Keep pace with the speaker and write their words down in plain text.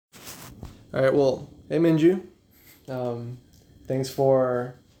All right. Well, hey Minju. Um, Thanks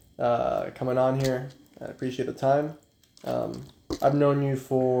for coming on here. I appreciate the time. Um, I've known you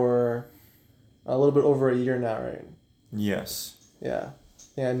for a little bit over a year now, right? Yes. Yeah.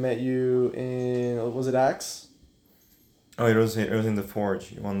 Yeah, I met you in, was it Axe? Oh, it was in the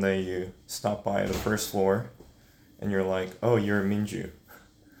forge. One day you stopped by the first floor, and you're like, "Oh, you're Minju.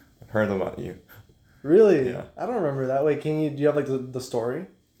 I've heard about you." Really? Yeah. I don't remember that. Wait, do you have like the story?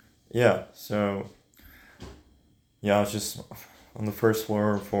 Yeah. So yeah, I was just on the first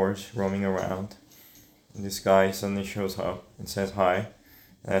floor of forge, roaming around, and this guy suddenly shows up and says hi.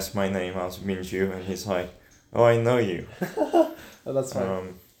 I asked my name. I was Minju, and he's like, "Oh, I know you." Oh, that's fine.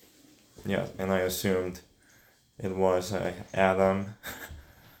 Um, yeah, and I assumed it was Adam,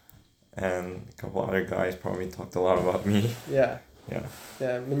 and a couple other guys probably talked a lot about me. Yeah. Yeah.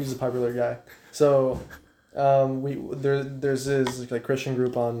 Yeah, Minju's a popular guy. So, there's this like Christian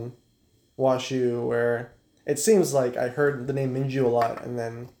group on WashU where it seems like I heard the name Minju a lot, and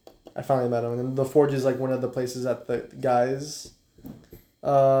then I finally met him. And then the Forge is like one of the places that the guys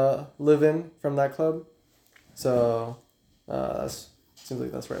live in from that club. So that's seems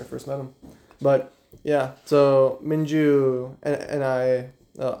like that's where I first met him. But yeah, so Minju and I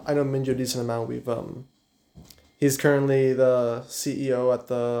know Minju a decent amount. He's currently the CEO at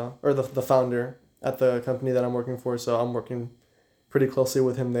the founder at the company that I'm working for. So I'm working pretty closely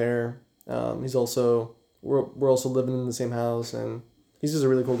with him there. He's also we're also living in the same house, and he's just a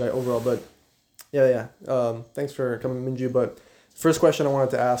really cool guy overall. But yeah. Thanks for coming, Minju. But first question I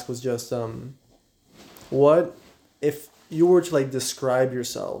wanted to ask was just what if you were to like describe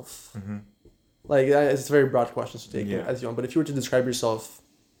yourself? Mm-hmm. Like it's a very broad question to take Yeah. as you want. But if you were to describe yourself,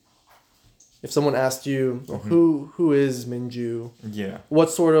 if someone asked you, well, Mm-hmm. who is Minju? Yeah. What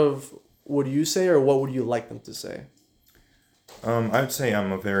sort of would you say, or what would you like them to say? I would say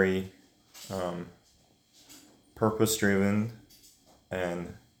I'm a very um, purpose-driven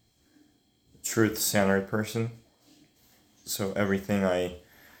and truth-centered person. So everything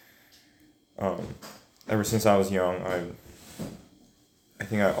um, ever since I was young, I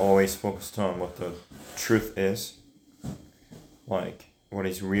think I always focused on what the truth is, like what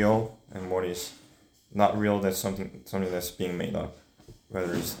is real and what is not real. That's something that's being made up,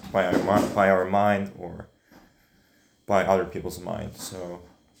 whether it's by our mind or by other people's mind. So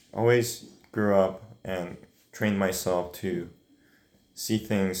always grew up and trained myself to see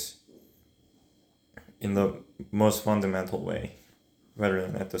things in the most fundamental way rather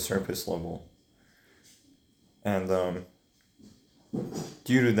than at the surface level. And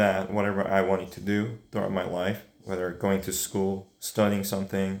due to that, whatever I wanted to do throughout my life, whether going to school, studying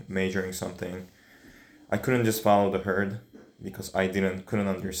something, majoring something, I couldn't just follow the herd because couldn't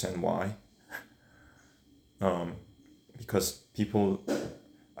understand why. Um, because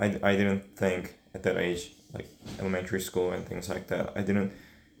I didn't think at that age, like elementary school and things like that, I didn't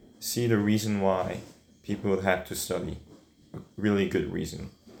see the reason why people would have to study, a really good reason.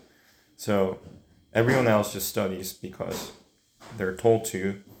 So everyone else just studies because they're told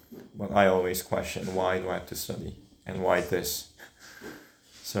to, but I always question, why do I have to study and why this?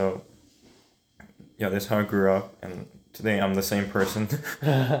 So yeah, that's how I grew up, and today I'm the same person,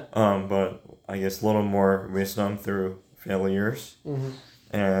 but I guess a little more wisdom through failures. Mm-hmm.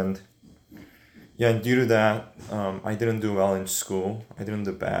 And yeah, due to that, I didn't do well in school. I didn't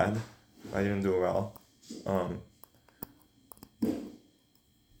do bad. I didn't do well. Um,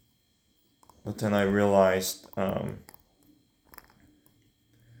 but then I realized, then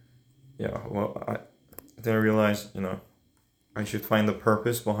I realized, I should find the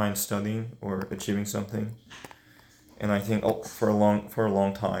purpose behind studying or achieving something. And I think for a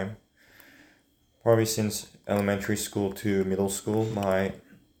long time, probably since elementary school to middle school,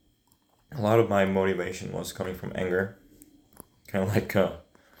 a lot of my motivation was coming from anger, kind of like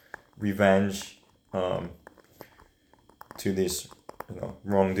revenge, um, to these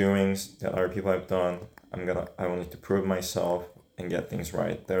wrongdoings that other people have done. I wanted to prove myself and get things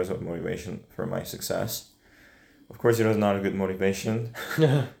right. That was a motivation for my success. Of course, it was not a good motivation.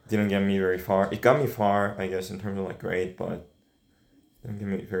 Didn't get me very far. It got me far, I guess, in terms of like grade, but didn't get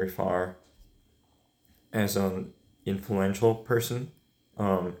me very far as an influential person.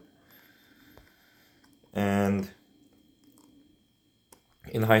 Um, and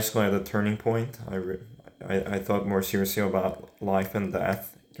in high school, I had a turning point. I thought more seriously about life and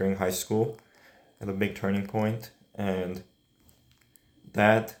death during high school. At a big turning point, and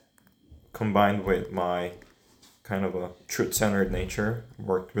that combined with my kind of a truth-centered nature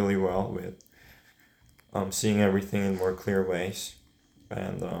worked really well with seeing everything in more clear ways,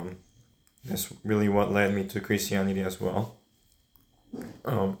 and that's really what led me to Christianity as well.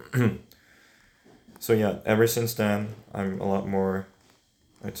 Um, So yeah, ever since then, I'm a lot more,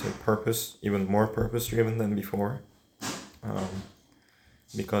 I'd say, even more purpose driven than before.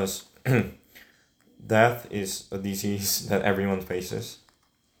 Because death is a disease that everyone faces.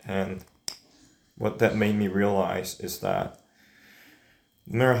 And what that made me realize is that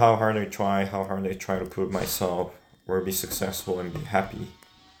no matter how hard I try to prove myself or be successful and be happy,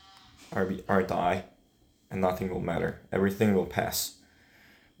 or die, and nothing will matter. Everything will pass.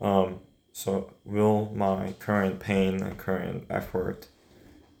 So will my current pain and current effort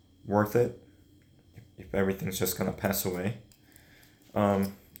worth it if everything's just gonna pass away?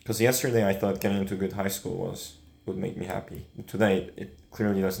 Because yesterday I thought getting into good high school would make me happy. Today it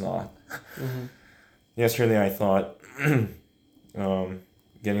clearly does not. Mm-hmm. Yesterday I thought getting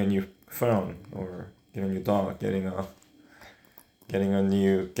a new phone or getting a new dog, getting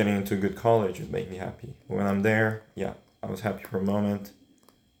into a good college would make me happy. When I'm there, yeah, I was happy for a moment,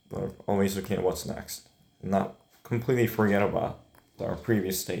 but always looking at what's next, not completely forget about our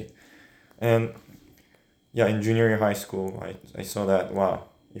previous state. And yeah, in junior year high school, I saw that, wow,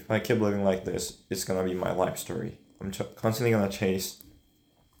 if I keep living like this, it's gonna be my life story. I'm constantly gonna chase,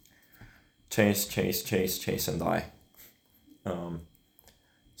 and die.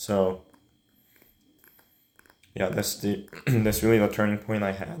 So yeah, that's really the turning point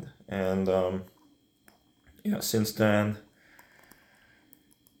I had, and yeah, since then,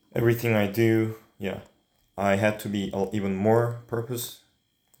 everything I do, yeah, I had to be even more purpose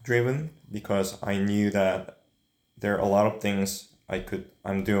driven because I knew that there are a lot of things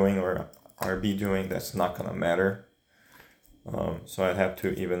I'm doing or be doing that's not gonna matter. So I'd have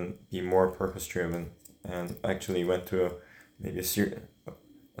to even be more purpose driven, and actually went to maybe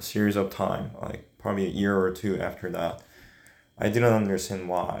a series of time, like probably a year or two after that. I didn't understand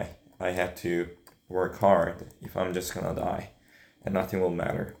why I had to work hard if I'm just gonna die, and nothing will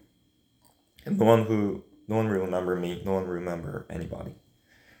matter. And no one will remember me. No one will remember anybody.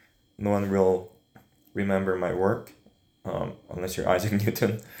 No one will remember my work, unless you're Isaac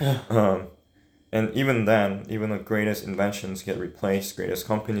Newton. And even then, even the greatest inventions get replaced, greatest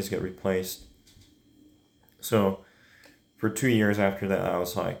companies get replaced. So for 2 years after that, I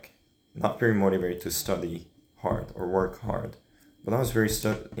was like not very motivated to study hard or work hard, but I was very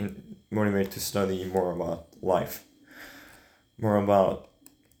motivated to study more about life, more about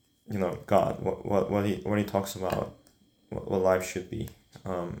God, what he talks about, what life should be,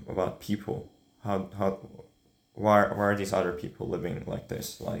 about people, why are these other people living like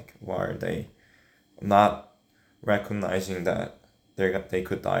this? Like, why are they not recognizing that they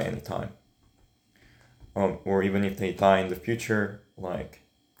could die anytime? Or even if they die in the future, like,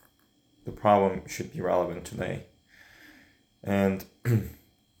 the problem should be relevant today. And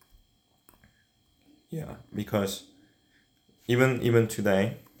yeah, because even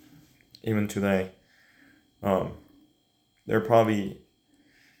today, there are probably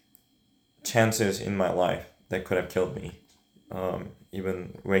chances in my life that could have killed me.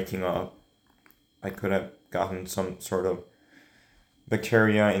 Even waking up, I could have gotten some sort of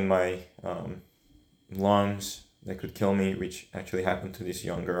bacteria in my lungs that could kill me, which actually happened to this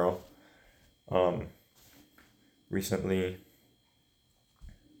young girl. Recently,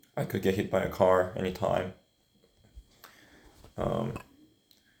 I could get hit by a car anytime.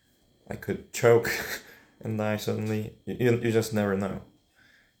 I could choke and die suddenly. You just never know.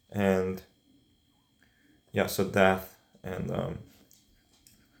 And yeah, so death and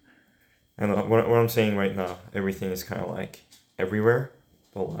what I'm saying right now, everything is kind of like everywhere,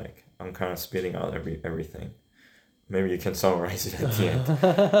 but like I'm kind of spitting out everything. Maybe you can summarize it at the end.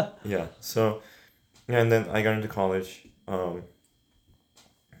 Yeah. So, and then I got into college.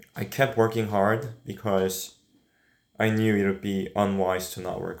 I kept working hard because I knew it would be unwise to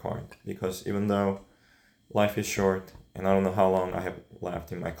not work hard, because even though life is short and I don't know how long I have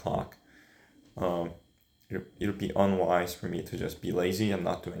left in my clock, it would be unwise for me to just be lazy and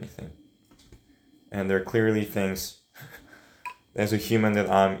not do anything. And there are clearly things as a human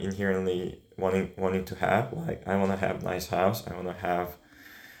that I'm inherently wanting to have. Like, I want to have a nice house, I want to have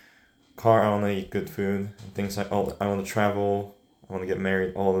car, I want to eat good food, and things like, oh, I want to travel, I want to get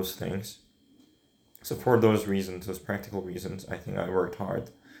married, all those things. So for those reasons, those practical reasons, I think I worked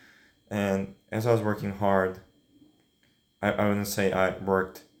hard. And as I was working hard, I wouldn't say I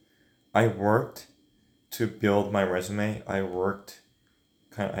worked to build my resume. I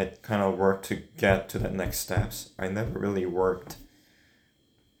kind of worked to get to the next steps. I never really worked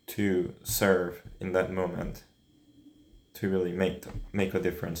to serve in that moment, to really make a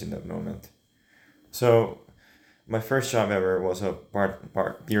difference in that moment. So my first job ever was a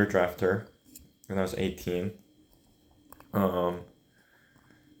beer drafter when I was 18.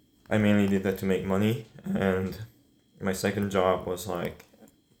 I mainly did that to make money, and my second job was like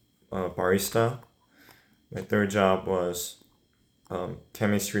a barista. My third job was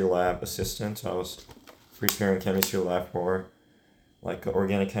chemistry lab assistant. So I was preparing chemistry lab for like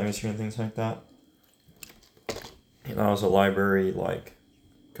organic chemistry and things like that. And I was a library like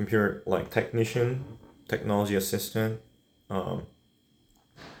computer like technician, technology assistant. Um,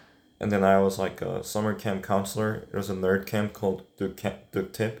 and then I was like a summer camp counselor. It was a nerd camp called Duke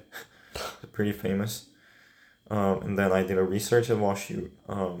Tip, pretty famous. And then I did a research at WashU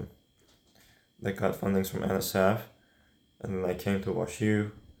that got fundings from NSF. And then I came to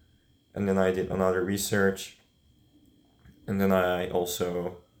WashU, and then I did another research. And then I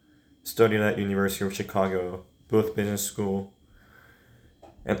also studied at University of Chicago, Booth Business School.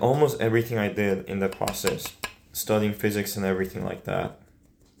 And almost everything I did in that process, studying physics and everything like that,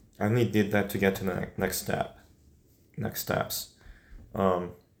 I only did that to get to the next steps.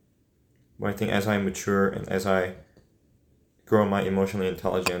 But I think as I mature and as I grow my emotional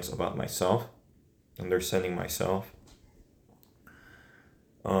intelligence about myself, understanding myself,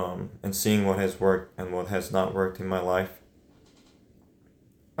 and seeing what has worked and what has not worked in my life,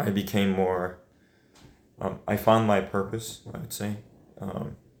 I became more, I found my purpose, I would say.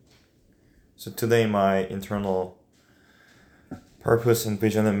 So today my internal purpose and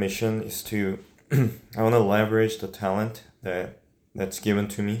vision and mission is to, I want to leverage the talent that's given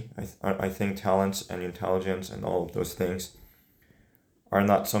to me. I think talents and intelligence and all of those things are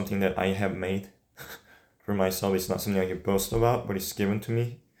not something that I have made for myself. It's not something I can boast about, but it's given to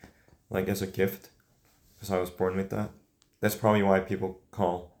me like as a gift because I was born with that. That's probably why people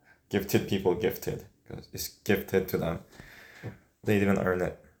call gifted people gifted, because it's gifted to them. They didn't earn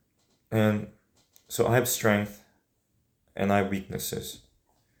it. And so I have strength and I have weaknesses.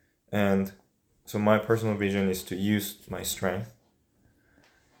 And so my personal vision is to use my strength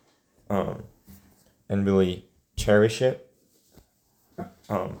and really cherish it,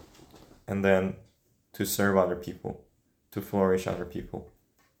 and then to serve other people, to flourish other people.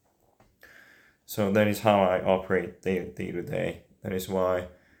 So that is how I operate day to day. That is why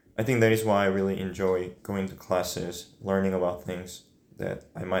I really enjoy going to classes, learning about things that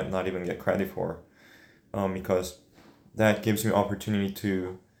I might not even get credit for, because that gives me opportunity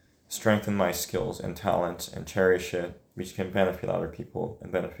to strengthen my skills and talents and cherish it, which can benefit other people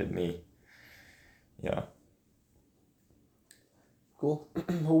and benefit me. Yeah. Cool.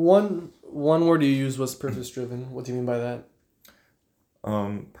 One word you used was purpose driven. What do you mean by that?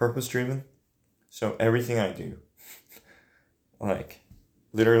 Purpose driven. So everything I do, like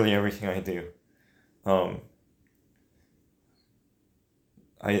literally everything I do,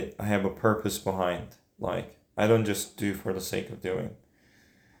 I have a purpose behind. Like I don't just do for the sake of doing.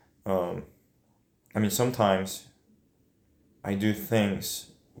 I mean, sometimes I do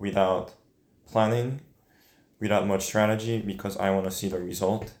things without planning, without much strategy, because I want to see the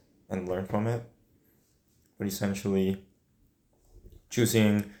result and learn from it. But essentially,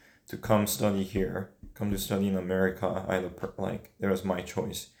 choosing to come to study in America, there was my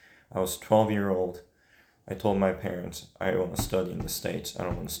choice. I was 12-year-old. I told my parents I want to study in the States. I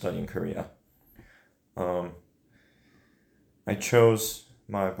don't want to study in Korea. I chose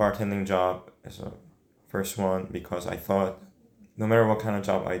my bartending job as a first one because I thought no matter what kind of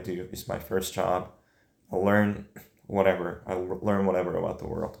job I do, it's my first job. I'll learn whatever about the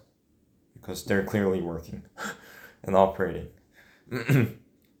world because they're clearly working and operating.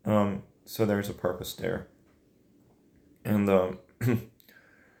 So there's a purpose there. And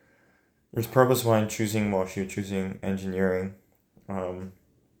there's purpose behind choosing WashU, choosing engineering.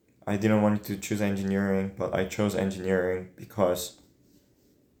 I didn't want to choose engineering, but I chose engineering because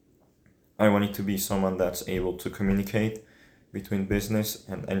I wanted to be someone that's able to communicate between business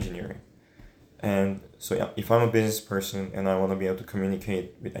and engineering. And so yeah, if I'm a business person and I want to be able to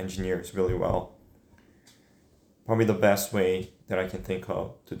communicate with engineers really well, probably the best way that I can think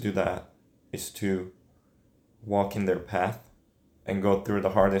of to do that is to walk in their path and go through the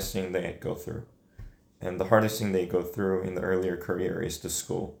hardest thing they go through. And the hardest thing they go through in the earlier career is the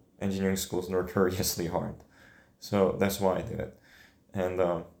school. Engineering school is notoriously hard. So that's why I did it. And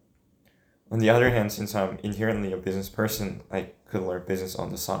on the other hand, since I'm inherently a business person, I could learn business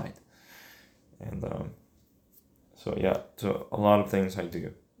on the side. And so a lot of things I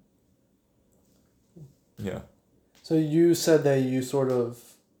do. Yeah. So you said that you sort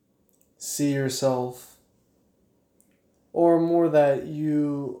of see yourself, or more that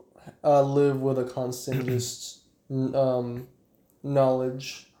you live with a constant just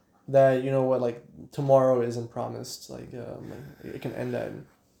knowledge that, you know what, like tomorrow isn't promised, like it can end at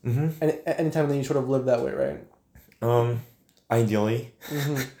Mm-hmm. anytime. Then you sort of live that way, right? ideally.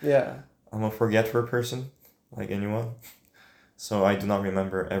 Yeah. I'm a forgetful person, like anyone. So I do not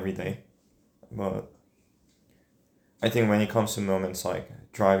remember every day. But I think when it comes to moments like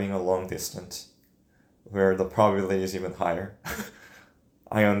driving a long distance, where the probability is even higher,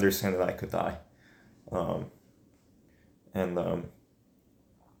 I understand that I could die. And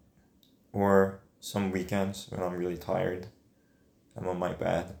or some weekends when I'm really tired, I'm on my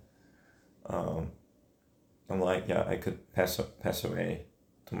bed. I'm like, yeah, I could pass away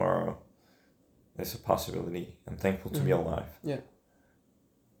tomorrow. There's a possibility. I'm thankful to be alive. Yeah.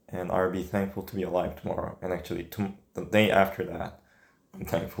 And I'll be thankful to be alive tomorrow. And actually, the day after that, I'm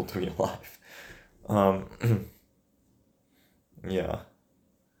thankful to be alive. Yeah.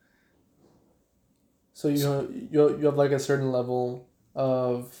 So you have like a certain level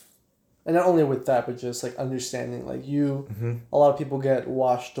of, and not only with that, but just like understanding. Like a lot of people get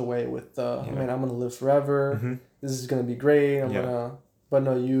washed away with man, I'm gonna live forever. This is gonna be great. I'm gonna, but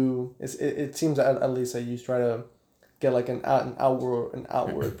no, it seems at least that you try to get like an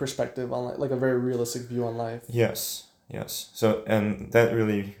outward perspective on like a very realistic view on life. Yes. So, and that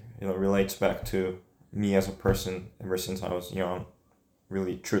really relates back to me as a person ever since I was young,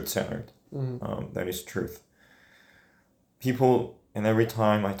 really truth-centered. That is truth. People, and every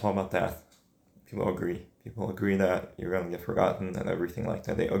time I talk about death, people agree that you're gonna get forgotten and everything like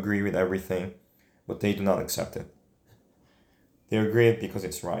that. They agree with everything, but they do not accept it. They agree it because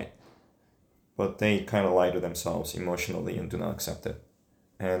it's right, but they kind of lie to themselves emotionally and do not accept it.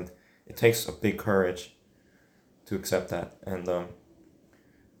 And it takes a big courage to accept that, and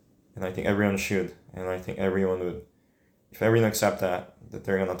I think everyone should, and I think everyone would, if everyone accept that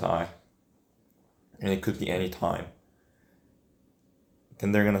they're gonna die, and it could be any time,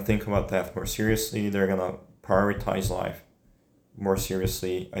 then they're gonna think about death more seriously. They're gonna prioritize life more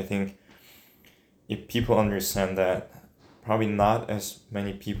seriously. I think if people understand that, probably not as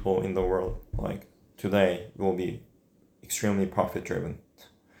many people in the world like today will be extremely profit driven,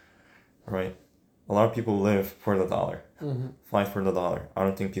 right? A lot of people live for the dollar, fight for the dollar. I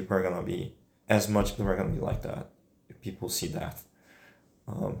don't think people are gonna be, as much people are gonna be like that if people see death.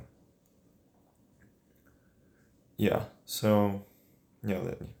 Yeah, so,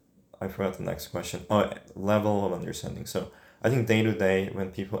 I forgot the next question. Oh, level of understanding. So I think day to day, when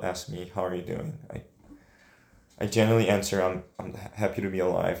people ask me, how are you doing? I generally answer, I'm happy to be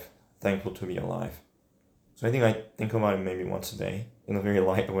alive, thankful to be alive. So I think I think about it maybe once a day in a very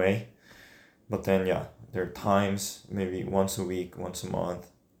light way. But then, there are times, maybe once a week, once a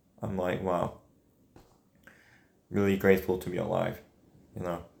month, I'm like, wow, really grateful to be alive.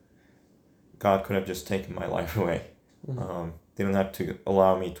 God could have just taken my life away. Didn't have to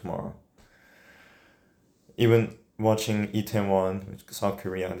allow me tomorrow. Even watching Itaewon, South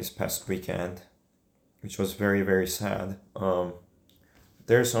Korea, this past weekend, which was very, very sad.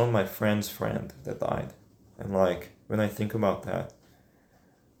 There's some of my friend's friend that died. And like, when I think about that,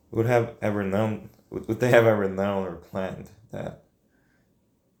 would they have ever known or planned that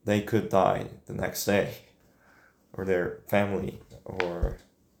they could die the next day, or their family, or...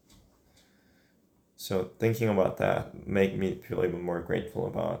 So thinking about that make me feel even more grateful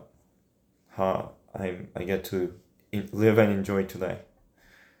about how I get to live and enjoy today,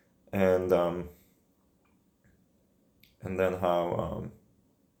 and then how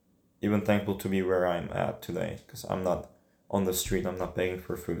even thankful to be where I'm at today, because I'm not on the street, I'm not begging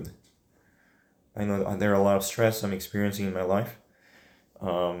for food. I know there are a lot of stress I'm experiencing in my life,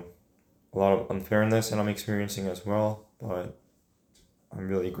 a lot of unfairness that I'm experiencing as well, but I'm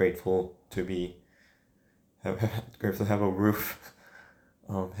really grateful to have a roof,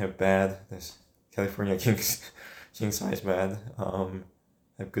 have bed, this California king size bed,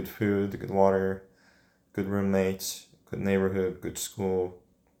 have good food, good water, good roommates, good neighborhood, good school.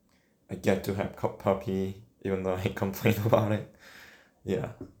 I get to have puppy, even though I complain about it. Yeah,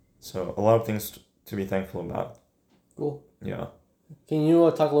 so a lot of things to be thankful about. Cool. Yeah. Can you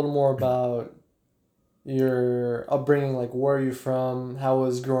talk a little more about your upbringing? Like, where are you from? How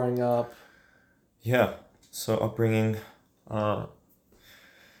was growing up? Yeah. So upbringing, the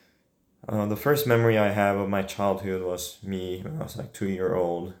first memory I have of my childhood was me when I was like 2 years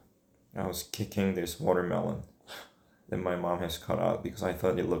old. I was kicking this watermelon that my mom has cut out because I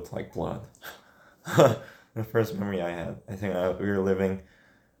thought it looked like blood. The first memory I had. I think we were living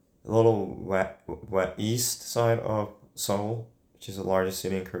a little west east side of Seoul, which is the largest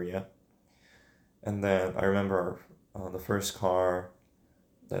city in Korea. And then I remember the first car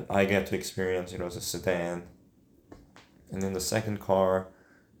that I get to experience, it was a sedan. And then the second car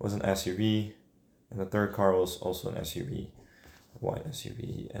was an SUV, and the third car was also an SUV, a white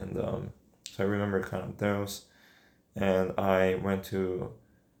SUV. And so I remember kind of those. and I went to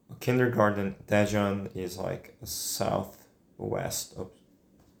kindergarten. Daejeon is like southwest of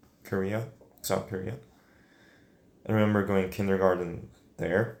Korea, South Korea. I remember going kindergarten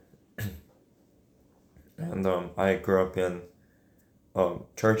there, and I grew up in a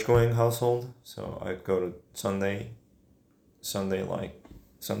church-going household, so I'd go to Sunday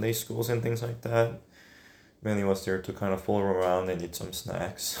schools and things like that. Mainly was there to kind of fool around and eat some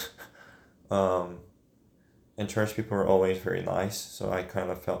snacks. um, and church people were always very nice, so I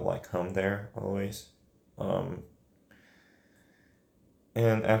kind of felt like home there always. Um,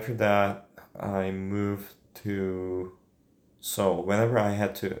 and after that, I moved to Seoul. Whenever I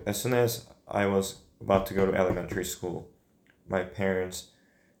had to, as soon as I was about to go to elementary school, my parents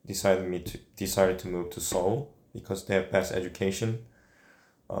decided to move to Seoul because they have best education.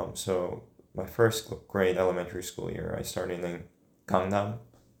 So my first grade elementary school year, I started in Gangnam,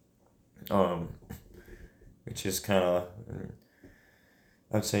 um, which is kind of,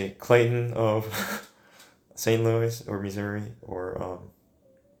 I'd say, Clayton of St. Louis or Missouri, or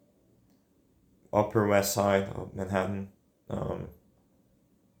Upper West Side of Manhattan.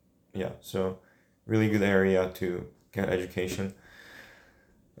 Yeah, so really good area to get education.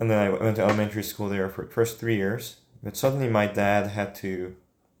 And then I went to elementary school there for the first 3 years. But suddenly my dad had to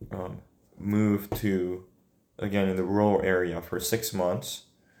move to, again, in the rural area for 6 months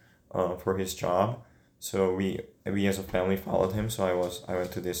for his job. So we as a family followed him. So I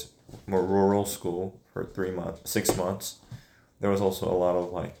went to this more rural school for 6 months. There was also a lot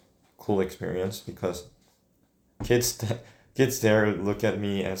of like cool experience because kids there would look at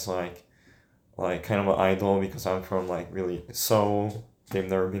me as like kind of an idol because I'm from like really Seoul. They've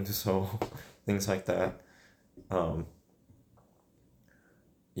never been to Seoul, things like that. Um,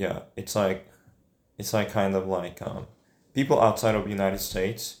 yeah, it's like kind of like people outside of the United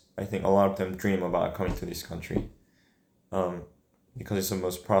States. I think a lot of them dream about coming to this country, um, because it's the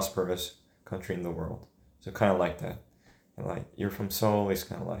most prosperous country in the world. So kind of like that, and like you're from Seoul, it's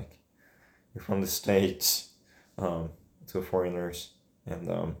kind of like you're from the States, to foreigners,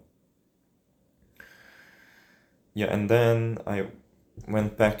 and yeah, and then I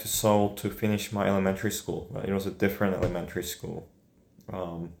went back to Seoul to finish my elementary school. It was a different elementary school,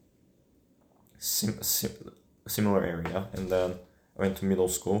 um, similar area, and then I went to middle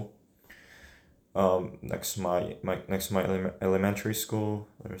school. Next to my elementary school,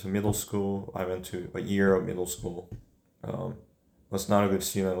 there was a middle school. I went to a year of middle school. Was not a good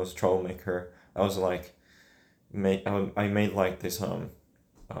student. I was a troublemaker. I was like, I made like this um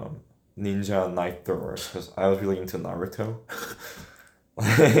ninja knife throwers because I was really into Naruto.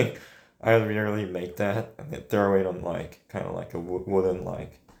 Like I would really make that and then throw it on like kind of like a wooden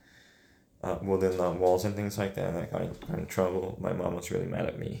wooden walls and things like that. And I got in trouble. My mom was really mad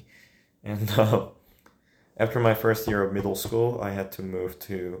at me. And after my first year of middle school, I had to move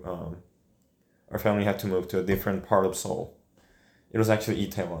to our family had to move to a different part of Seoul. It was actually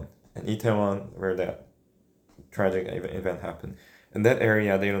Itaewon, and Itaewon where that tragic event happened. In that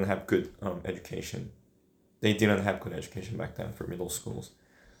area, they don't have good education. They didn't have good education back then for middle schools.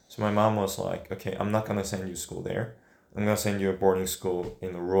 So my mom was like, "Okay, I'm not gonna send you to school there. I'm gonna send you a boarding school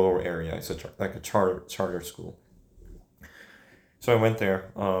in a rural area. It's like a charter school." So I went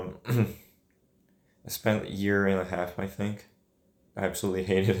there. I spent a year and a half, I think. I absolutely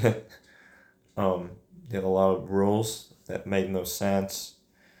hated it. They had a lot of rules that made no sense.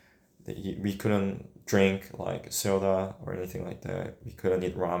 We couldn't drink like soda or anything like that. We couldn't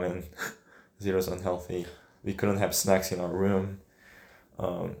eat ramen because it was unhealthy. We couldn't have snacks in our room.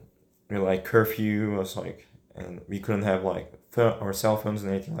 Um, like curfew was like, and we couldn't have like phone or cell phones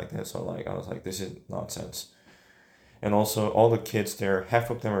and anything like that. So like I was like, this is nonsense. And also all the kids there, half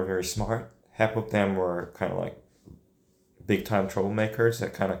of them are very smart. Half of them were kind of like big time troublemakers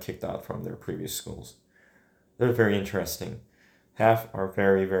that kind of kicked out from their previous schools. They're very interesting. Half are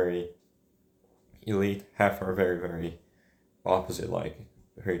very, very elite, half are very, very opposite, like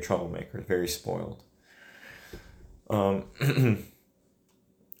very troublemakers, very spoiled. Um,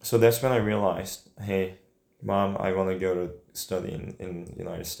 so that's when I realized, hey, mom, I want to go to study in the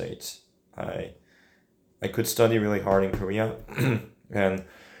United States. I could study really hard in Korea and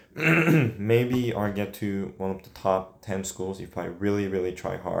maybe I'll get to one of the top 10 schools if I really, really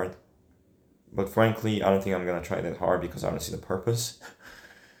try hard. But frankly, I don't think I'm gonna try that hard because I don't see the purpose.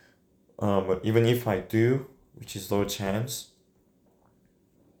 But even if I do, which is low chance,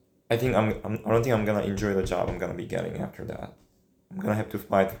 I don't think I'm gonna enjoy the job I'm gonna be getting after that. I'm gonna have to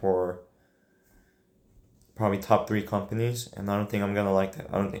fight for probably top three companies, and I don't think I'm gonna like that.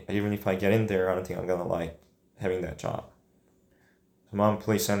 I don't think even if I get in there, I don't think I'm gonna like having that job. So mom,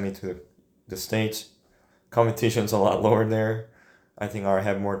 please send me to the States. competition's a lot lower there. I think I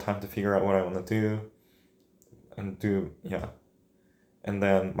have more time to figure out what I want to do. And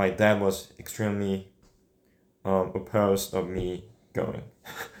then my dad was extremely opposed of me going.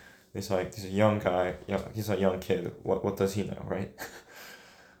 He's like, this is a young guy, he's a young kid, what does he know, right?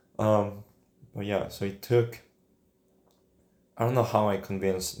 But yeah, so it took, I don't know how I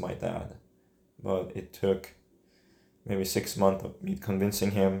convinced my dad, but it took maybe 6 months of me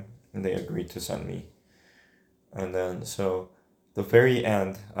convincing him, and they agreed to send me. And then, so the very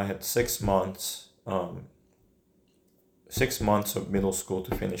end, I had 6 months, 6 months of middle school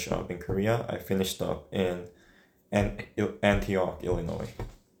to finish up in Korea. I finished up in Antioch, Illinois.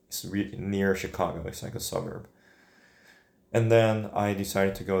 It's near Chicago. It's like a suburb. And then I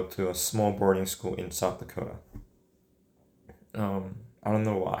decided to go to a small boarding school in South Dakota. I don't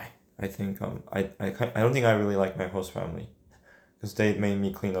know why. I think I don't think I really like my host family, because they made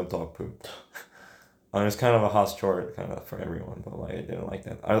me clean up dog poop. It was kind of a house chore kind of for everyone, but like I didn't like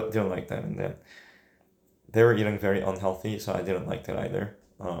that. I didn't like that, and then they were eating very unhealthy, so I didn't like that either.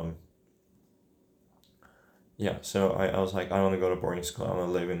 Yeah, so I was like, I want to go to boarding school. I want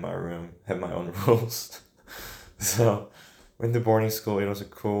to live in my room, have my own rules. So went to boarding school. It was a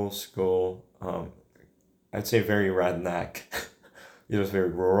cool school. I'd say very redneck. It was a very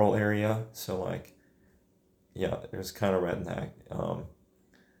rural area, so like, yeah, it was kind of redneck.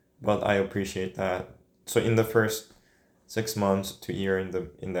 But I appreciate that. So in the first 6 months to a year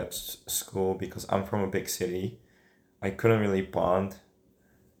in that school, because I'm from a big city, I couldn't really bond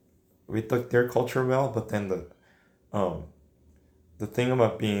with their culture well. But then the thing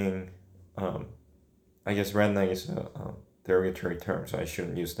about being, I guess redneck is a derogatory term, so I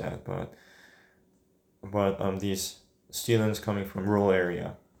shouldn't use that. But these students coming from rural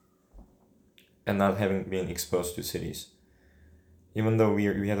area and not having been exposed to cities, even though we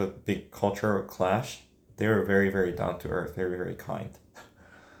had a big cultural clash, they were very, very down to earth, very, very kind.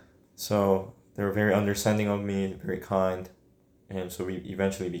 So they were very understanding of me, very kind, and so we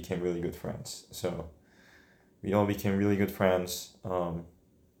eventually became really good friends. So we all became really good friends. But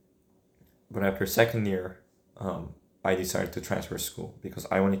after second year, I decided to transfer school because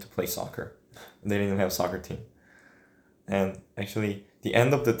I wanted to play soccer. They didn't have a soccer team. And actually, the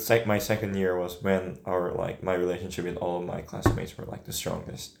end of my second year was when my relationship with all of my classmates were like the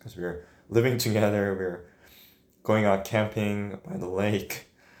strongest, because we were living together, we were going out camping by the lake,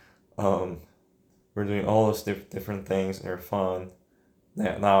 we're doing all those different things. They're fun.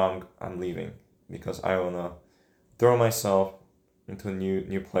 Now I'm leaving because I wanna throw myself into a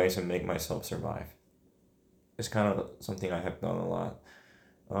new place and make myself survive. It's kind of something I have done a lot.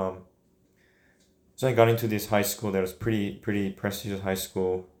 So I got into this high school that was pretty prestigious high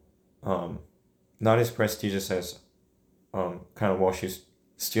school. Not as prestigious as kind of WashU's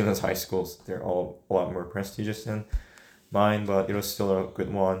students' high schools. They're all a lot more prestigious than mine, but it was still a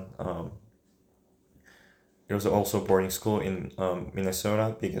good one. It was also a boarding school in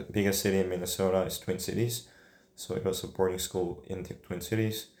Minnesota. Biggest city in Minnesota is Twin Cities. So it was a boarding school in the Twin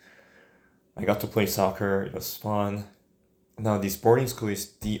Cities. I got to play soccer. It was fun. Now, this boarding school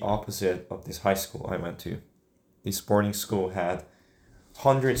is the opposite of this high school I went to. This boarding school had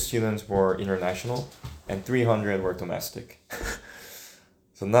 100 students were international and 300 were domestic.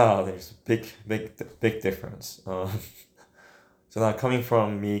 So now there's a big difference. So now coming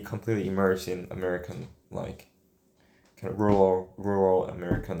from me completely immersed in American, like kind of rural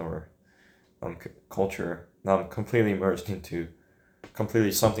American or culture, now I'm completely immersed into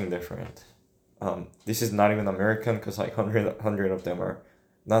completely something different. This is not even American, because like 100 of them are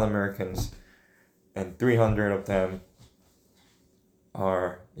not Americans, and 300 of them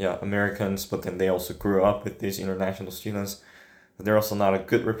are Americans, but then they also grew up with these international students. But they're also not a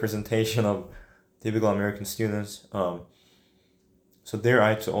good representation of typical American students. So there I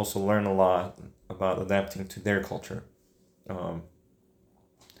had to also learn a lot about adapting to their culture. And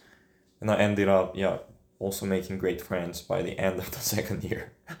I ended up also making great friends by the end of the second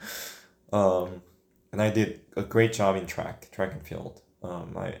year. And I did a great job in track and field.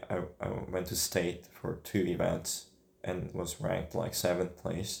 I went to state for 2 events and was ranked like 7th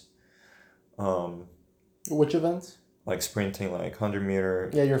place. Which events? Like sprinting, like 100 meter.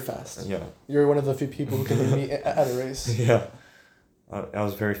 Yeah, you're fast. Yeah. You're one of the few people who can beat me at a race. Yeah. I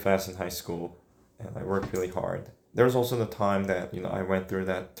was very fast in high school, and I worked really hard. There was also the time that, I went through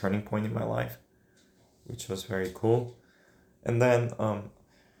that turning point in my life, which was very cool. And then I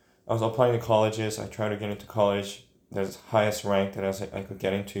was applying to colleges. I tried to get into college. That's highest rank that I could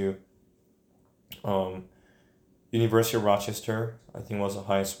get into. University of Rochester, I think, was the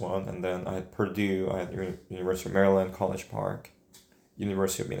highest one. And then I had Purdue, I had University of Maryland, College Park,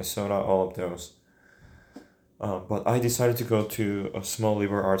 University of Minnesota, all of those. But I decided to go to a small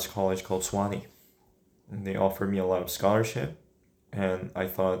liberal arts college called Swanee. And they offered me a lot of scholarship, and I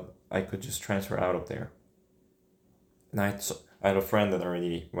thought I could just transfer out of there. And I had a friend that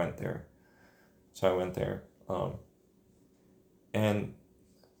already went there, so I went there. And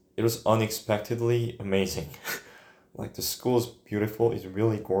it was unexpectedly amazing. Like the school is beautiful, it's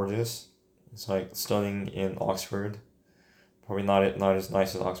really gorgeous. It's like studying in Oxford. Probably not as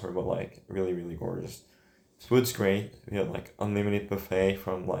nice as Oxford, but like really, really gorgeous. Food's great. We had like unlimited buffet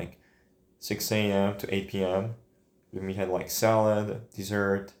from like 6 a.m. to 8 p.m. We had like salad,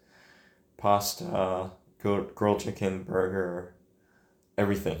 dessert, pasta, grilled chicken, burger,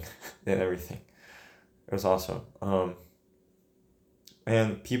 everything. They had everything. It was awesome.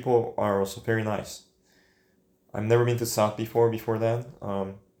 And people are also very nice. I've never been to South before then.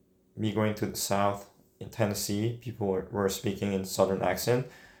 Me going to the South in Tennessee, people were speaking in Southern accent.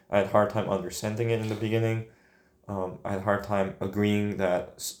 I had a hard time understanding it in the beginning. I had a hard time agreeing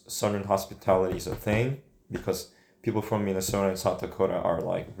that Southern hospitality is a thing because people from Minnesota and South Dakota are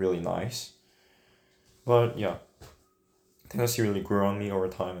like really nice. But yeah, Tennessee really grew on me over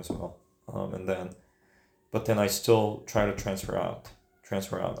time as well. But then I still try to transfer out.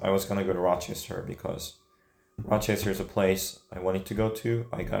 I was gonna go to Rochester because Rochester is a place I wanted to go to.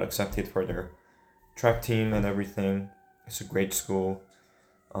 I got accepted for their track team and everything. It's a great school.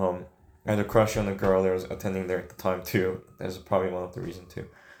 I had a crush on a girl that was attending there at the time too. That's probably one of the reasons too.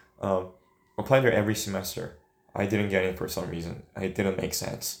 Applied there every semester. I didn't get in for some reason. It didn't make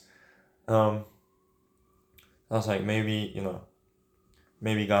sense. I was like, maybe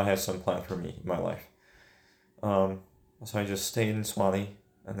God has some plan for me in my life. So I just stayed in Swanee,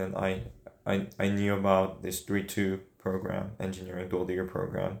 and then I knew about this 3-2 program, engineering dual degree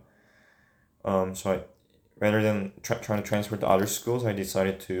program. So rather than trying to transfer to other schools, I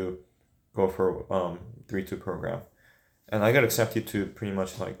decided to go for 3-2 program, and I got accepted to pretty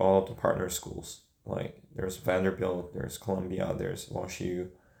much like all of the partner schools. Like there's Vanderbilt, there's Columbia, there's WashU,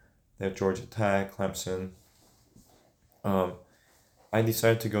 there's Georgia Tech, Clemson. I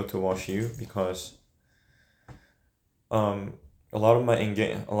decided to go to WashU because a lot of my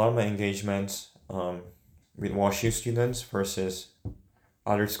engagements with WashU students versus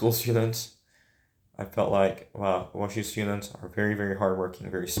other school students, I felt like wow, WashU students are very, very hardworking,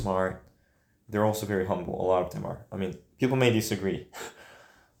 very smart. They're also very humble. A lot of them are. I mean, people may disagree.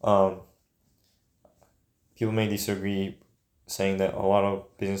 um, People may disagree, saying that a lot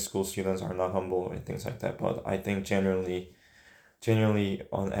of business school students are not humble and things like that. But I think generally,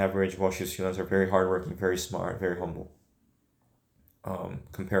 on average, WashU students are very hardworking, very smart, very humble.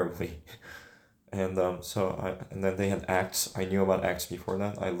 Comparably. And then they had acts. I knew about acts before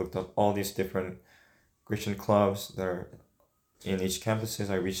that. I looked up all these different Christian clubs that are in each campuses.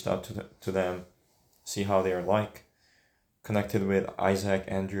 I reached out to them, see how they are like. Connected with Isaac,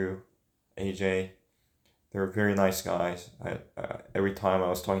 Andrew, AJ. They were very nice guys. Every time I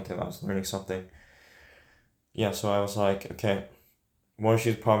was talking to them, I was learning something. Yeah, so I was like, okay, Monash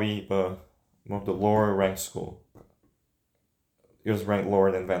is probably one of the lower ranked school. It was ranked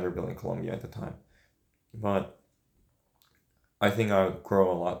lower than Vanderbilt and Columbia at the time. But I think I'll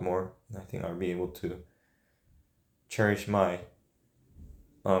grow a lot more. And I think I'll be able to cherish my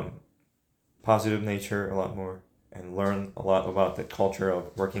positive nature a lot more and learn a lot about the culture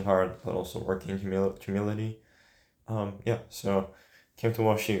of working hard, but also working humility. So came to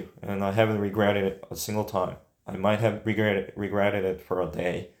WashU, and I haven't regretted it a single time. I might have regretted it for a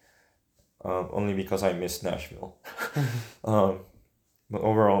day, only because I missed Nashville. But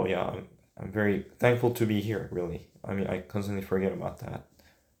overall, yeah, I'm very thankful to be here, really. I mean, I constantly forget about that.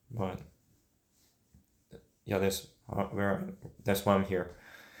 But yeah, that's why I'm here.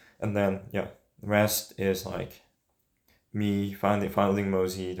 And then, yeah, the rest is like me founding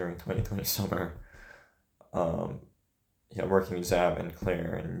Mosey during 2020 summer. Working with Zab and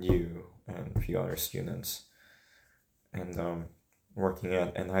Claire and you and a few other students. And working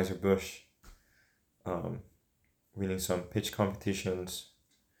at Anheuser-Busch. Winning some pitch competitions,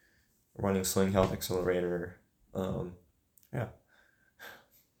 running Sling Health Accelerator.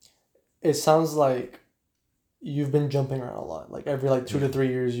 It sounds like you've been jumping around a lot. Like every 2 to 3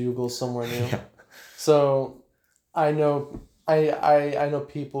 years, you go somewhere new. Yeah. So, I know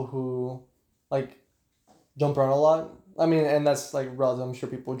people who like jump around a lot. I mean, and that's like relative. I'm sure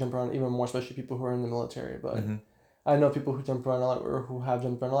people jump around even more, especially people who are in the military. But I know people who jump around a lot or who have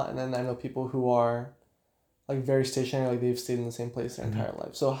jumped around a lot, and then I know people who are like very stationary, like they've stayed in the same place their entire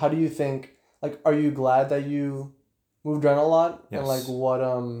life. So how do you think, like, are you glad that you moved around a lot? Yes. And like what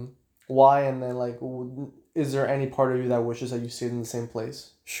why, and then like is there any part of you that wishes that you stayed in the same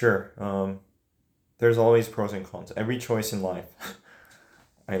place? Sure. there's always pros and cons. Every choice in life,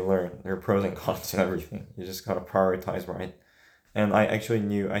 I learned there are pros and cons in everything. You just gotta prioritize right. And I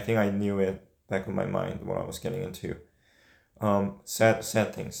think I knew it back in my mind what I was getting into.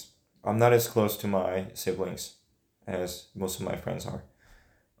 Sad things. I'm not as close to my siblings as most of my friends are.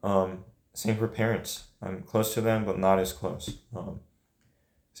 Same for parents. I'm close to them, but not as close.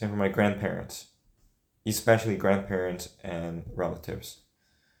 Same for my grandparents, especially grandparents and relatives.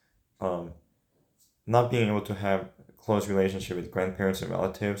 Um, Not being able to have a close relationship with grandparents and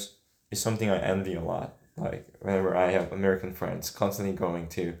relatives is something I envy a lot. Like whenever I have American friends constantly going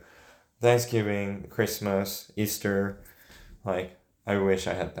to Thanksgiving, Christmas, Easter, like I wish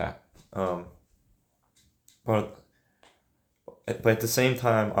I had that. But at the same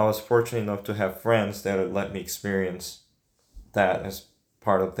time, I was fortunate enough to have friends that would let me experience that as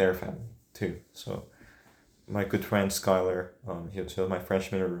part of their family too. So my good friend Skylar, he was my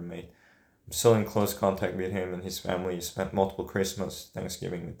freshman roommate. I'm still in close contact with him and his family. Spent multiple Christmas,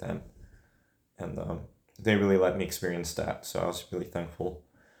 Thanksgiving with them, and they really let me experience that. So I was really thankful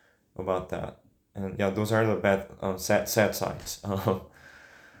about that. And yeah, those are the bad, sad sides.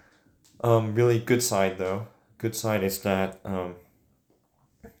 Really good side though. Good side is that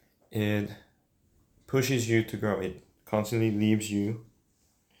it pushes you to grow. It constantly leaves you,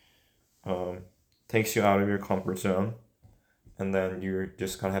 takes you out of your comfort zone, and then you're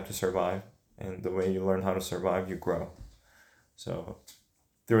just gonna have to survive. And the way you learn how to survive, you grow. So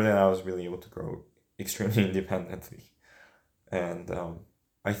through that, I was really able to grow extremely independently, and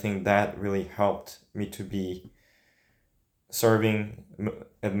I think that really helped me to be serving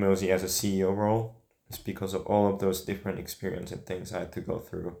at Mozy as a CEO role. It's because of all of those different experience and things I had to go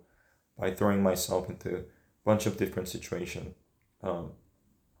through by throwing myself into a bunch of different situations. Um,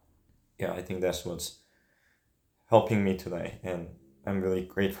 yeah, I think that's what's helping me today, and I'm really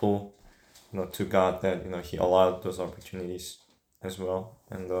grateful, to God that He allowed those opportunities as well,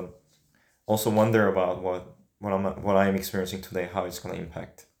 and also wonder about what I'm experiencing today, how it's gonna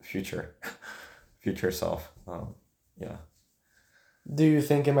impact future future self. Yeah. Do you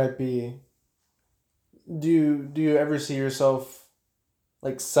think it might be? Do you ever see yourself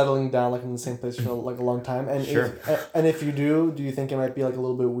like settling down like in the same place for like a long time? And Sure. if you do you think it might be like a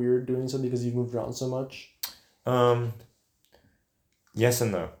little bit weird doing so because you've moved around so much? Um. Yes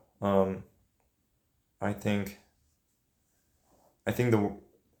and no. I think. I think the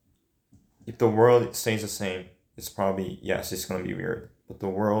if the world stays the same, it's probably yes, it's gonna be weird. But the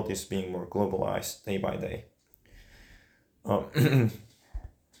world is being more globalized day by day.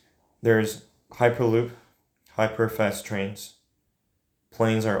 There's hyperloop, hyper fast trains.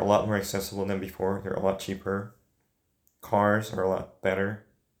 Planes are a lot more accessible than before. They're a lot cheaper. Cars are a lot better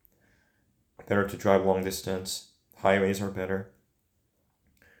to drive long distance. Highways are better.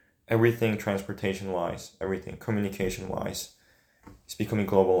 Everything transportation wise, everything communication wise, is becoming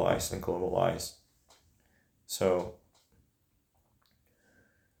globalized and globalized. So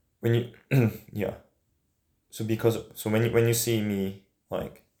when you yeah, so when you see me,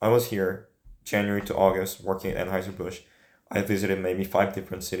 like I was here January to August working at Anheuser-Busch, I visited maybe 5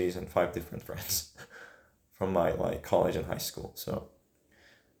 different cities and 5 different friends from my like college and high school. So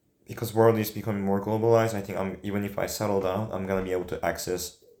because world is becoming more globalized, I think even if I settle down, I'm gonna be able to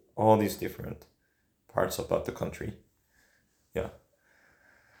access all these different parts about the country. Yeah.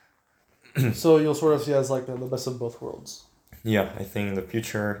 So you'll sort of see it as like the best of both worlds. Yeah, I think in the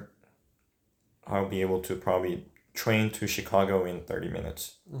future I'll be able to probably train to Chicago in 30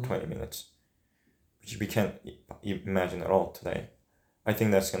 minutes, 20 minutes, which we can't imagine at all today. I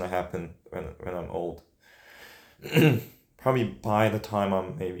think that's gonna happen when I'm old. Probably by the time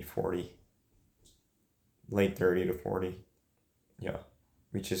I'm maybe 40, late 30 to 40. Yeah,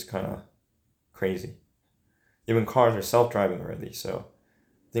 which is kind of crazy. Even cars are self-driving already, so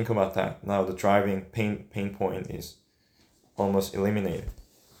think about that. Now the driving pain point is almost eliminated.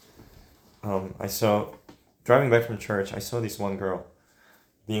 I saw, driving back from church, I saw this one girl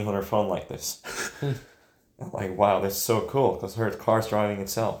being on her phone like this. I'm like, wow, that's so cool, because her car's driving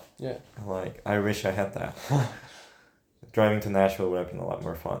itself. Yeah. I'm like, I wish I had that. Driving to Nashville would have been a lot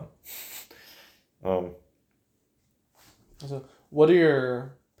more fun. So what are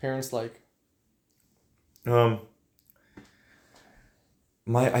your parents like? I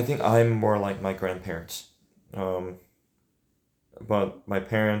think I'm more like my grandparents. But my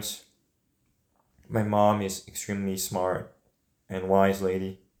parents, my mom is extremely smart and wise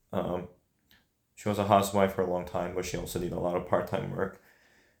lady. She was a housewife for a long time, but she also did a lot of part-time work,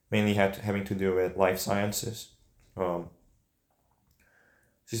 mainly having to do with life sciences.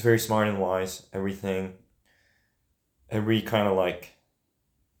 She's very smart and wise. Every kind of like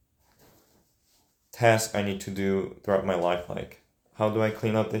tasks I need to do throughout my life, like how do I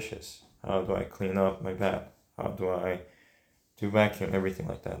clean up dishes? How do I clean up my bed? How do I do vacuum? Everything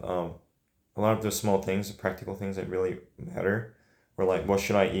like that. A lot of the small things, the practical things that really matter, or like what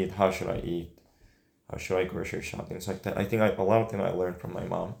should I eat? How should I eat? How should I grocery shop? Things like that. I think a lot of things I learned from my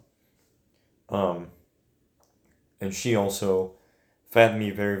mom. And she also fed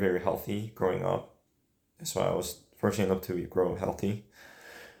me very, very healthy growing up. So I was fortunate enough to grow healthy.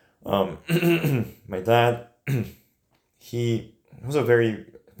 My dad, he was a very,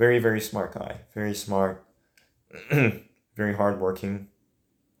 very, very smart guy. Very smart, very hardworking,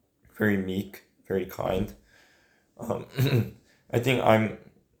 very meek, very kind. I think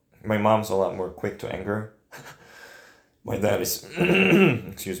my mom's a lot more quick to anger. My dad is,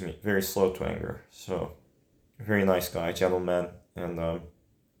 excuse me, very slow to anger. So, very nice guy, gentleman, and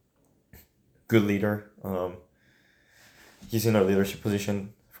good leader. He's in a leadership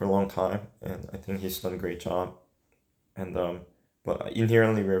position for a long time, and I think he's done a great job. And but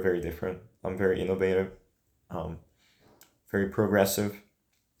inherently we're very different. I'm very innovative, very progressive,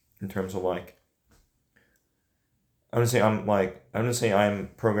 in terms of like. I wouldn't say I'm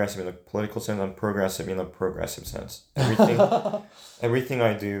progressive in a political sense. I'm progressive in a progressive sense. Everything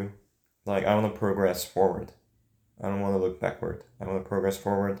I do, like I want to progress forward. I don't want to look backward. I want to progress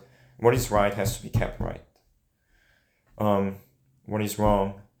forward. What is right has to be kept right. What is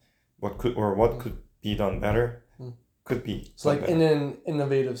wrong, what could be done better, could be. So like better. In an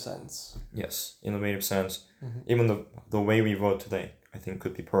innovative sense. Yes, innovative sense. Mm-hmm. Even the way we vote today, I think,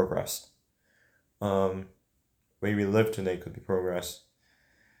 could be progressed. Way we live today could be progressed.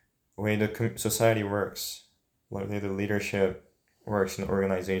 The way the society works, the way the leadership works in the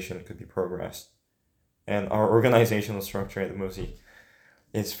organization could be progressed. And our organizational structure at the Musi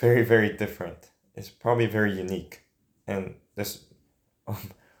is very, very different. It's probably very unique. And this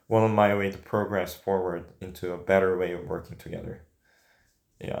one of my way to progress forward into a better way of working together.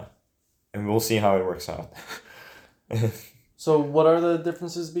 Yeah. And we'll see how it works out. So what are the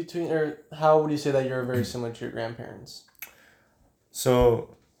differences between, or how would you say that you're very similar to your grandparents?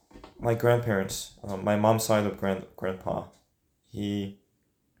 So my grandparents, my mom's side of grandpa, he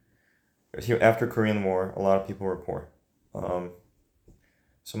after Korean War, a lot of people were poor.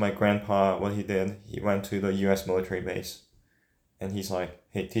 So my grandpa, what he did, he went to the U.S. military base, and he's like,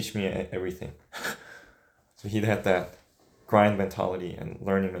 hey, teach me everything. So he had that grind mentality and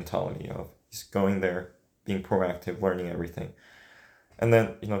learning mentality of he's going there, being proactive, learning everything. And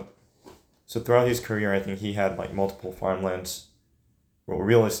then, so throughout his career, I think he had like multiple farmlands, well,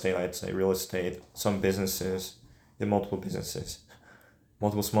 real estate, some businesses, he had multiple businesses,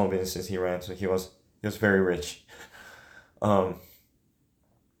 multiple small businesses he ran. So he was very rich.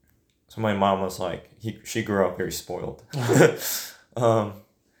 So my mom was like, she grew up very spoiled. We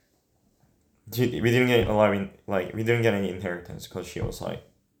didn't get we didn't get any inheritance because she was like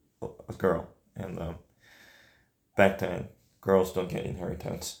a girl, and back then girls don't get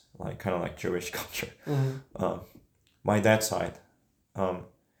inheritance, like kind of like Jewish culture. Mm-hmm. My dad's side,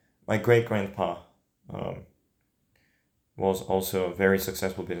 my great grandpa, was also a very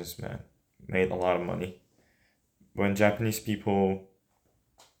successful businessman, made a lot of money. When Japanese people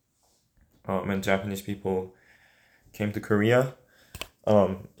came to Korea,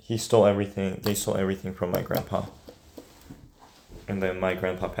 they stole everything from my grandpa. And then my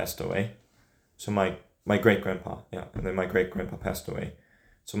grandpa passed away. So my great grandpa, and then my great grandpa passed away.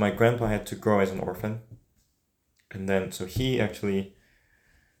 So my grandpa had to grow as an orphan. And then, so he actually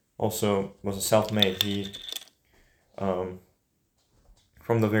also was a self-made. He, from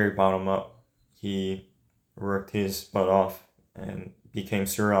the very bottom up, he worked his butt off and became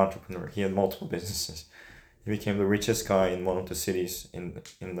serial entrepreneur. He had multiple businesses. He became the richest guy in one of the cities in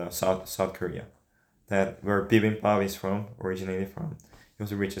the South Korea, that where bibimbap is originated from. He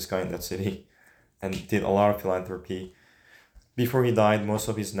was the richest guy in that city, and did a lot of philanthropy. Before he died, most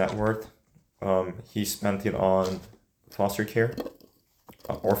of his net worth, he spent it on foster care,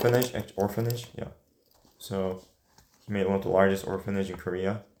 orphanage. So he made one of the largest orphanage in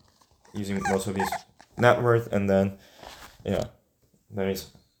Korea, using most of his net worth, and then,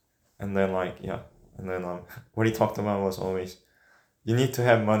 what he talked about was always, you need to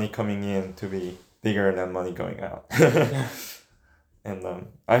have money coming in to be bigger than money going out. And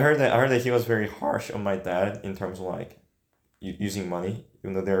I heard that he was very harsh on my dad in terms of like using money,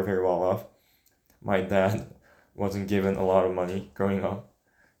 even though they were very well off. My dad wasn't given a lot of money growing up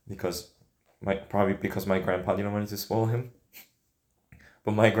because my grandpa didn't want to spoil him.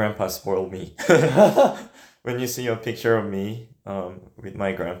 But my grandpa spoiled me. When you see a picture of me with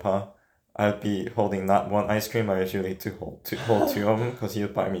my grandpa, I'd be holding not one ice cream. I usually hold two of them because he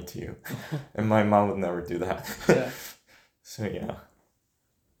would buy me two, and my mom would never do that. Yeah. So yeah,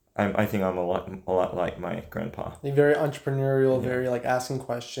 I think I'm a lot like my grandpa. Like very entrepreneurial, Yeah. very like asking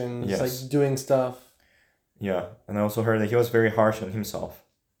questions, Yes. like doing stuff. Yeah, and I also heard that he was very harsh on himself.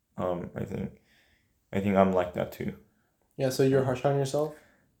 I think I'm like that too. Yeah, so you're harsh on yourself?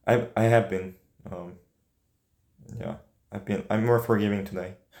 I have been. Yeah, I'm more forgiving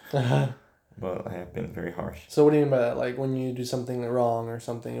today, but I have been very harsh. So what do you mean by that? Like when you do something wrong or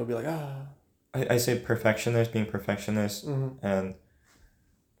something, you'll be like, ah. I say perfectionist, being perfectionist, Mm-hmm. and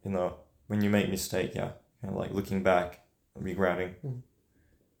when you make mistake, yeah, and like looking back, regretting,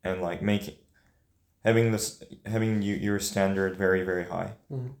 and like having your standard very very high,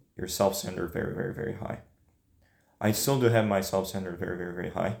 your self standard very very very high. I still do have my self standard very very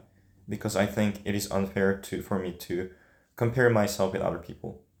very high, because I think it is unfair for me to compare myself with other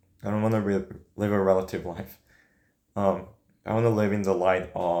people. I don't want to live a relative life. I want to live in the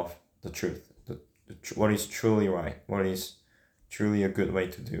light of the truth, what is truly right, what is truly a good way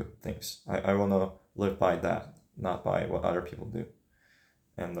to do things. I want to live by that, not by what other people do,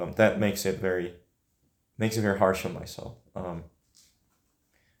 and that makes it very harsh on myself.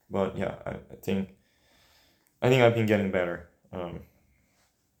 But yeah, I think I've been getting better.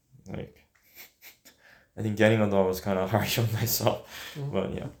 Like I think getting adult was kind of harsh on myself,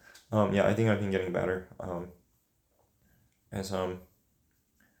 but yeah, I think I've been getting better.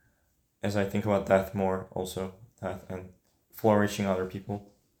 As I think about death more, also death and flourishing other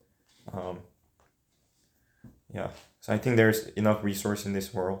people. Yeah, so I think there's enough resource in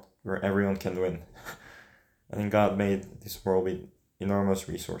this world where everyone can win. I think God made this world with enormous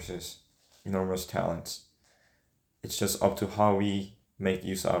resources, enormous talents. It's just up to how we make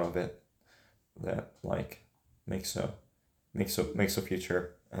use out of it that like makes a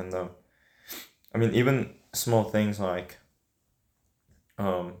future. And I mean, even small things like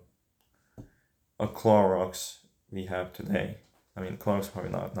a Clorox we have today. I mean, Clorox is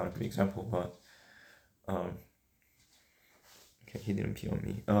probably not a good example, but okay, he didn't pee on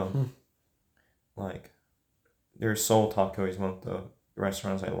me. Like their Soul Taco is one of the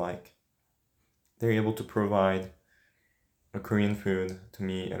restaurants I like. They're able to provide a Korean food to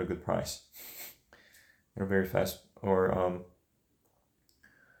me at a good price. They're very fast. Or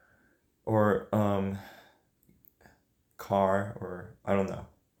car, or I don't know.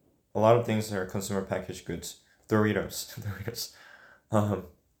 A lot of things that are consumer packaged goods. Doritos.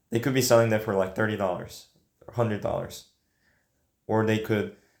 They could be selling that for like $30 or $100. Or they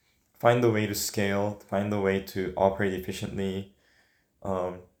could find a way to scale, find a way to operate efficiently,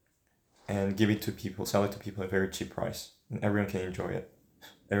 and give it to people, sell it to people at a very cheap price. And everyone can enjoy it.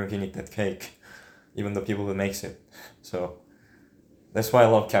 Everyone can eat that cake, even the people who makes it. So that's why I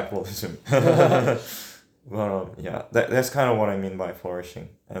love capitalism. But yeah, that's kind of what I mean by flourishing.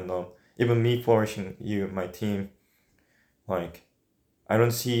 And even me flourishing, my team, like, I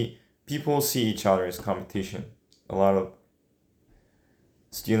don't see, people see each other as competition. A lot of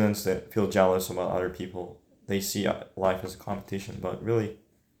students that feel jealous about other people, they see life as a competition, but really,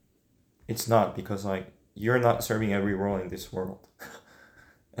 it's not, because like, you're not serving every role in this world.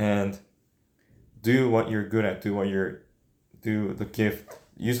 And do what you're good at,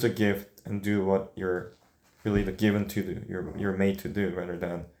 use the gift and do what you're really given to do, you're made to do, rather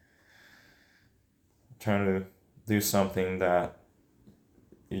than trying to do something that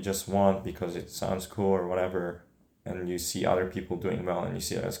you just want because it sounds cool or whatever, and you see other people doing well and you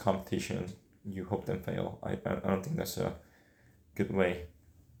see it as competition, you hope them fail. I don't think that's a good way.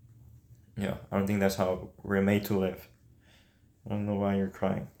 Yeah, I don't think that's how we're made to live. I don't know why you're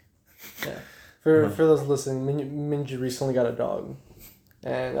crying. Yeah. For those listening, Minju recently got a dog.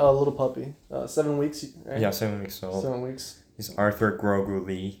 And a little puppy. 7 weeks, right? Yeah, 7 weeks old. 7 weeks. He's Arthur Grogu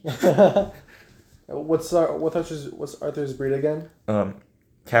Lee. What's Arthur's breed again?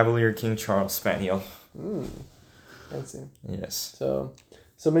 Cavalier King Charles Spaniel. Fancy. Yes. So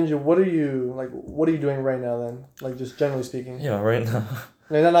Minju, what are you doing right now then? Like just generally speaking. Yeah, right now.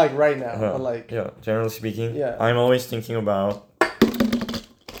 No, not like right now, but like. Yeah, generally speaking. Yeah. I'm always thinking about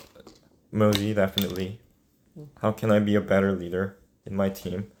Mosey, definitely. How can I be a better leader in my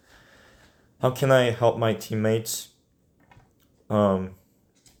team? How can I help my teammates to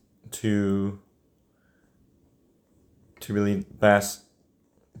really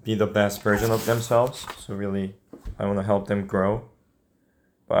be the best version of themselves? So really, I want to help them grow,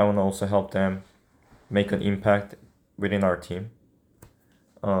 but I want to also help them make an impact within our team.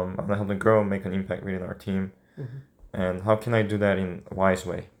 I want to help them grow and make an impact within our team. Mm-hmm. And how can I do that in a wise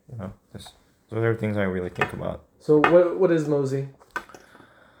way? Those are things I really think about. So what is Mosey?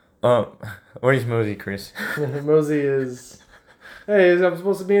 Um, what is Mosey, Chris? Mosey is, hey, I'm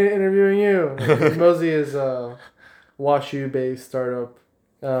supposed to be interviewing you. Mosey is a WashU based startup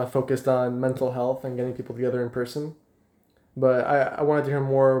focused on mental health and getting people together in person. But I wanted to hear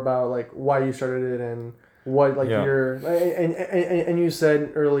more about like why you started it and what like Yeah. your and you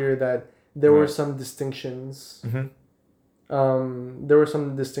said earlier that there were Right. some distinctions. Mm-hmm. There were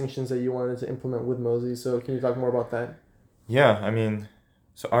some distinctions that you wanted to implement with Mosey. So can you talk more about that? Yeah, I mean,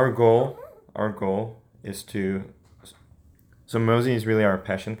 so our goal is to. So Mosey is really our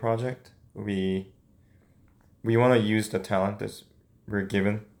passion project. We want to use the talent that we're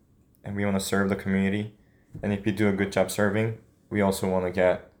given, and we want to serve the community. And if you do a good job serving, we also want to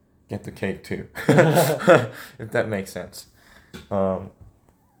get the cake too, if that makes sense. Um,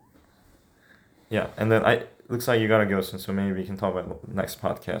 yeah, and then I looks like you gotta go soon, so maybe we can talk about next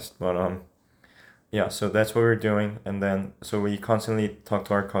podcast. But yeah, so that's what we're doing, and then so we constantly talk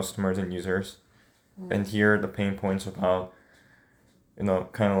to our customers and users, and hear the pain points about,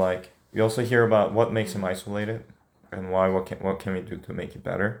 kind of like we also hear about what makes them isolated, and why. What can we do to make it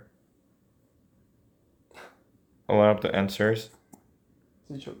better? A lot of the answers,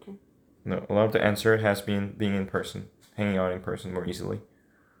 Is he joking? no, a lot of the answer has been being in person, hanging out in person more easily.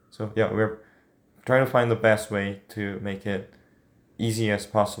 So yeah, we're trying to find the best way to make it easy as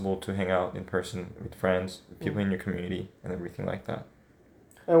possible to hang out in person with friends, with people in your community, and everything like that.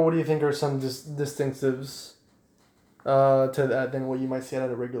 And what do you think are some distinctives to that than what you might see at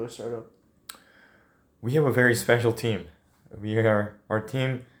a regular startup? We have a very special team. Our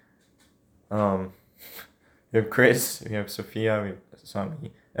team. Um, we have Chris, we have Sophia, we have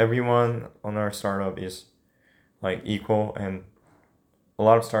Sami. Everyone on our startup is like equal, and a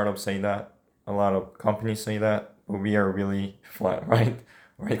lot of startups say that. A lot of companies say that, but we are really flat, right?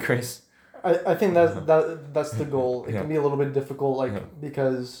 Right, Chris? I think that's the goal. It Yeah. can be a little bit difficult, like Yeah.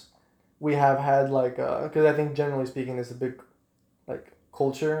 because we have had like because I think generally speaking, there's a big like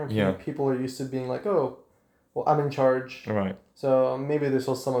culture. And Yeah. people are used to being like, oh, well, I'm in charge. Right. So maybe there's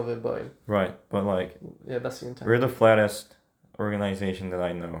still some of it, but Right, but like yeah, that's the intent. we're the flattest organization that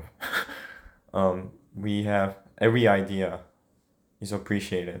I know. We have every idea is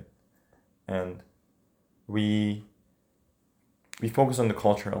appreciated, and we focus on the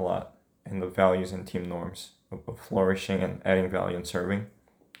culture a lot and the values and team norms of flourishing and adding value and serving,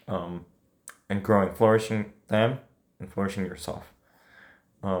 and growing, flourishing them and flourishing yourself.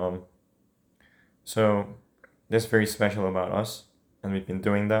 So that's very special about us, and we've been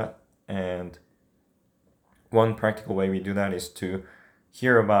doing that. And one practical way we do that is to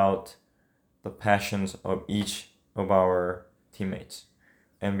hear about the passions of each of our teammates,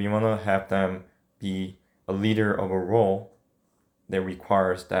 and we want to have them be a leader of a role that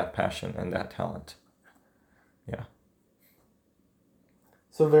requires that passion and that talent. Yeah.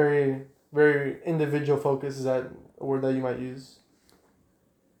 So very very individual focus, is that a word that you might use?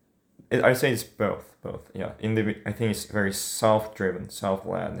 I'd say it's both. Yeah. I think it's very self-driven,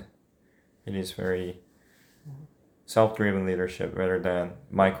 self-led. It is very self-driven leadership rather than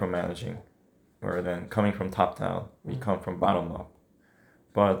micromanaging, rather than coming from top down. We come from bottom up.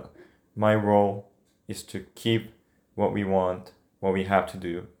 But my role is to keep what we want, what we have to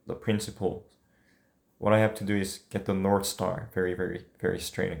do, the principles. What I have to do is get the North Star very, very, very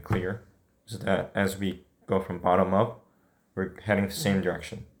straight and clear, so that as we go from bottom up, we're heading the same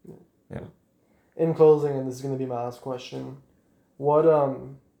direction. Yeah. In closing, and this is going to be my last question, what's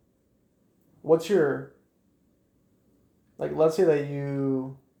your, like, let's say that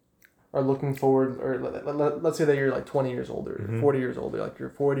you are looking forward, or let's say that you're like 20 years older, Mhm. 40 years older, like you're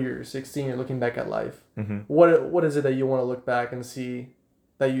 40 or 16, you're looking back at life. Mm-hmm. What is it that you want to look back and see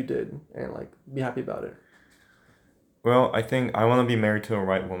that you did and like be happy about it? Well, I think I want to be married to a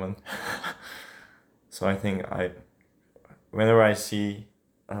right woman. So I think whenever I see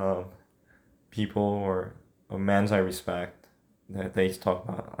people or men I respect that they talk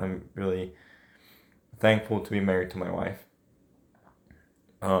about, I'm really thankful to be married to my wife.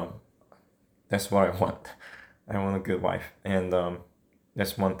 That's what I want. I want a good wife, and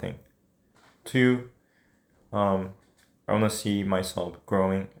that's one thing. Two, I want to see myself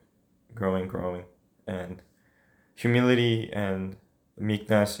growing, and humility and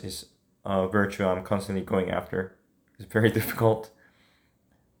meekness is a virtue I'm constantly going after. It's very difficult,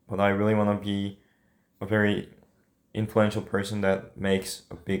 but I really want to be a very influential person that makes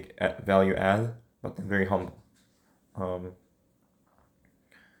a big value add, but very humble.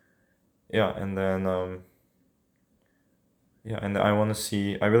 Yeah, and then and I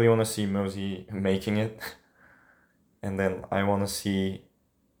really want to see Mosey making it, and then I want to see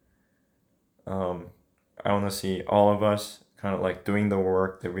all of us kind of like doing the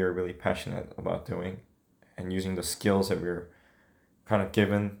work that we are really passionate about doing, and using the skills that we're kind of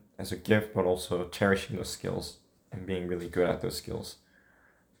given as a gift, but also cherishing those skills and being really good at those skills.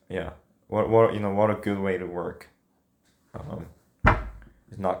 Yeah. What a good way to work.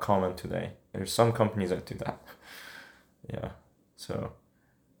 It's not common today. There's some companies that do that. Yeah. So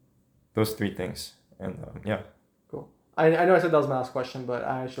those three things. And yeah. Cool. I know I said that was my last question, but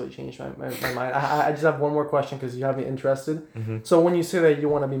I actually changed my mind. I just have one more question because you have me interested. Mm-hmm. So when you say that you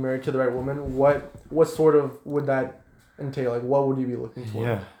want to be married to the right woman, what sort of would that entail? Like, what would you be looking for?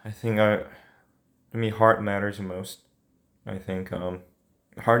 Yeah, I think heart matters the most. I think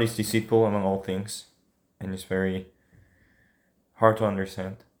heart is deceitful among all things, and it's very hard to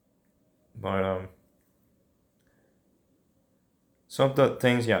understand. But some of the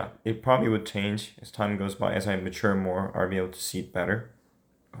things, yeah, it probably would change as time goes by. As I mature more, I'll be able to see it better,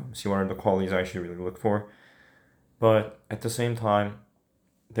 see what are the qualities I should really look for. But at the same time,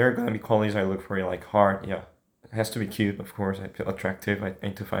 there are gonna be qualities I look for, like heart. Yeah, it has to be cute, of course. I feel attractive. I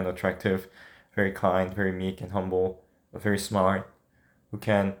need to find attractive, very kind, very meek and humble, but very smart, who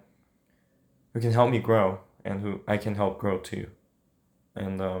can help me grow and who I can help grow too,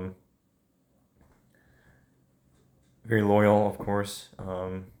 and very loyal, of course.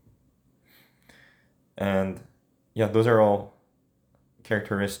 And yeah, those are all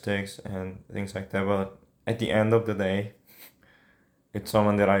characteristics and things like that. But at the end of the day, it's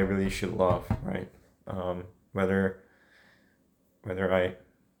someone that I really should love, right? Whether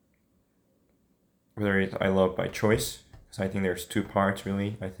I love by choice, because I think there's two parts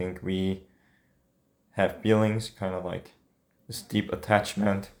really. I think we have feelings, kind of like this deep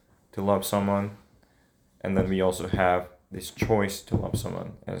attachment to love someone, and then we also have this choice to love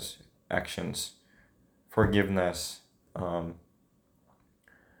someone as actions, forgiveness,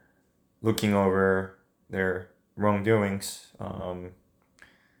 looking over their wrongdoings,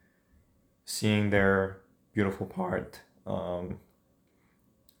 seeing their beautiful part,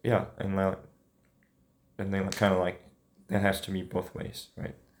 yeah, and then kind of like that has to be both ways,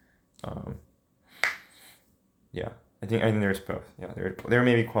 right? Yeah, I think there's both. Yeah, there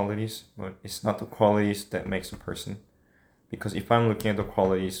may be qualities, but it's not the qualities that makes a person. Because if I'm looking at the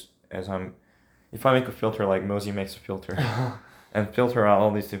qualities if I make a filter like Mosey makes a filter, and filter out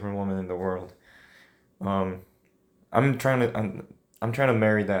all these different women in the world, I'm trying to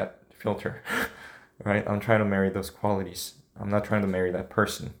marry that filter, right? I'm trying to marry those qualities. I'm not trying to marry that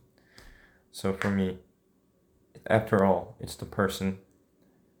person. So for me, after all, it's the person,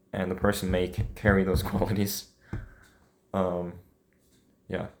 and the person may carry those qualities.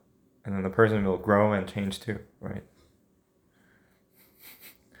 Yeah, and then the person will grow and change too, right?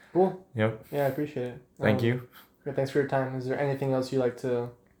 Cool. Yep. Yeah, I appreciate it. Thank you. Yeah, thanks for your time. Is there anything else you'd like to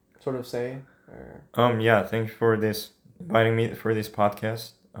sort of say? Or... Yeah, thanks for inviting me for this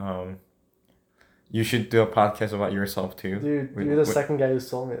podcast. You should do a podcast about yourself too. Dude, you're the second guy who's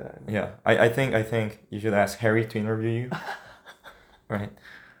told me that. Yeah, I think you should ask Harry to interview you. Right.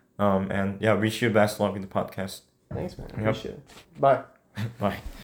 And yeah, wish you best luck with the podcast. Thanks, man. Appreciate it. Bye. Bye.